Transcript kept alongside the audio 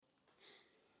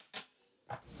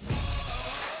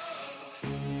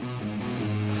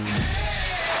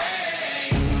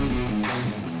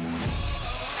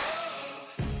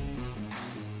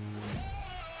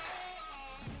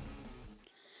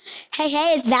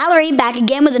Hey, it's Valerie back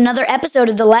again with another episode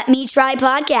of the Let Me Try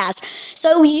podcast.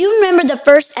 So, you remember the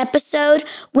first episode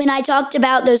when I talked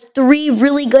about those 3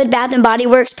 really good Bath and Body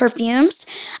Works perfumes?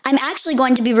 I'm actually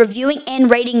going to be reviewing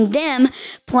and rating them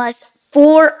plus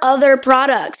 4 other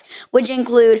products, which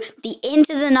include the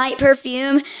Into the Night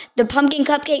perfume, the Pumpkin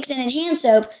Cupcake Scented Hand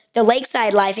Soap, the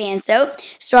Lakeside Life Hand Soap,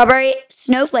 Strawberry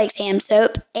Snowflakes Hand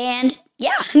Soap, and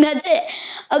yeah, that's it.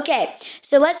 Okay,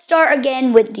 so let's start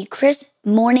again with the Crisp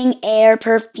Morning Air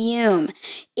perfume.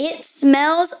 It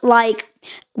smells like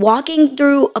walking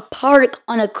through a park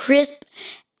on a crisp,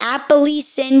 appley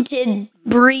scented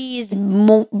breezy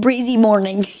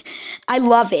morning. I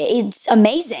love it. It's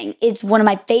amazing. It's one of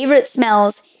my favorite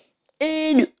smells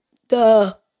in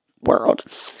the world.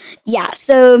 Yeah,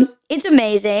 so it's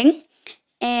amazing.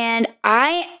 And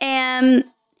I am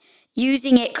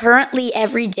using it currently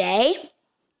every day.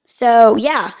 So,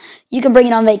 yeah, you can bring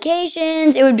it on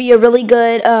vacations. It would be a really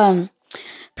good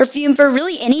perfume for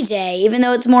really any day. Even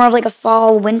though it's more of like a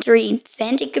fall, wintry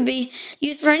scent, it could be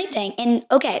used for anything. And,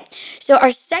 okay, so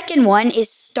our second one is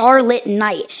Starlit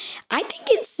Night. I think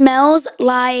it smells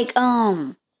like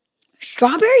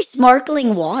strawberry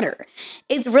sparkling water.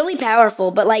 It's really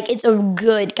powerful, but like it's a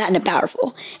good kind of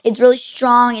powerful. It's really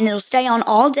strong and it'll stay on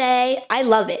all day. I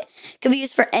love it. Could be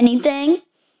used for anything.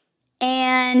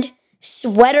 And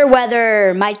Sweater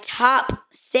Weather, my top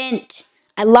scent.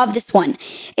 I love this one.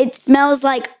 It smells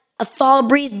like a fall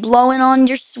breeze blowing on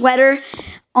your sweater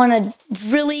on a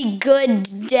really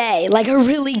good day, like a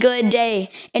really good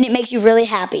day, and it makes you really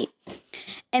happy.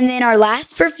 And then our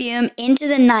last perfume, Into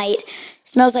the Night,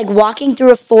 smells like walking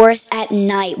through a forest at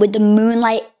night with the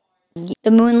moonlight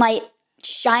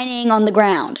shining on the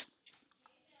ground.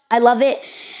 I love it.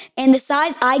 And the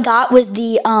size I got was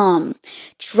the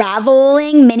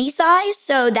traveling mini size.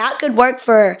 So that could work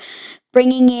for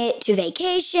bringing it to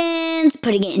vacations,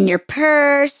 putting it in your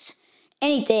purse,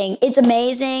 anything. It's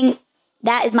amazing.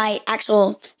 That is my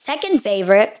actual second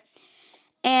favorite.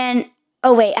 And,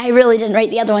 oh wait, I really didn't rate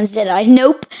the other ones, did I?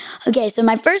 Nope. Okay, so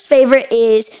my first favorite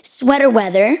is Sweater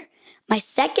Weather. My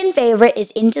second favorite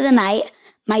is Into the Night.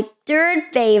 My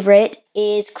third favorite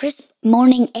is Crisp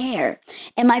Morning Air.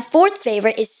 And my fourth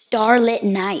favorite is Starlit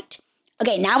Night.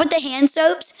 Okay, now with the hand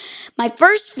soaps, my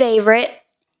first favorite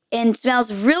and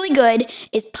smells really good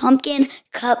is Pumpkin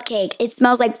Cupcake. It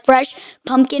smells like fresh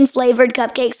pumpkin flavored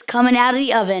cupcakes coming out of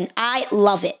the oven. I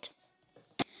love it.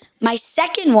 My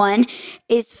second one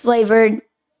is flavored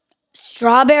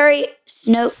Strawberry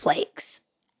Snowflakes.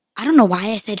 I don't know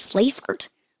why I said flavored.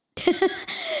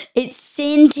 It's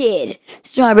scented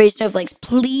strawberry snowflakes.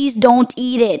 Please don't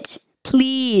eat it.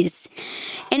 Please.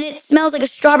 And it smells like a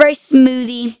strawberry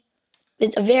smoothie.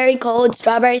 It's a very cold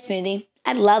strawberry smoothie.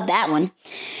 I love that one.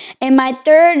 And my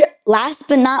third, last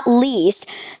but not least,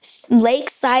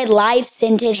 Lakeside Life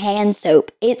Scented Hand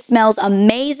Soap. It smells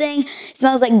amazing. It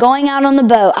smells like going out on the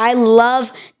boat. I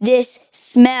love this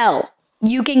smell.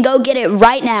 You can go get it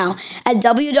right now at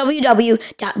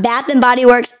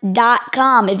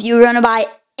www.bathandbodyworks.com if you want to buy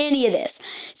any of this.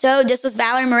 So this was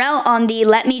Valerie Morell on the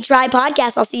Let Me Try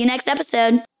podcast. I'll see you next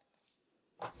episode.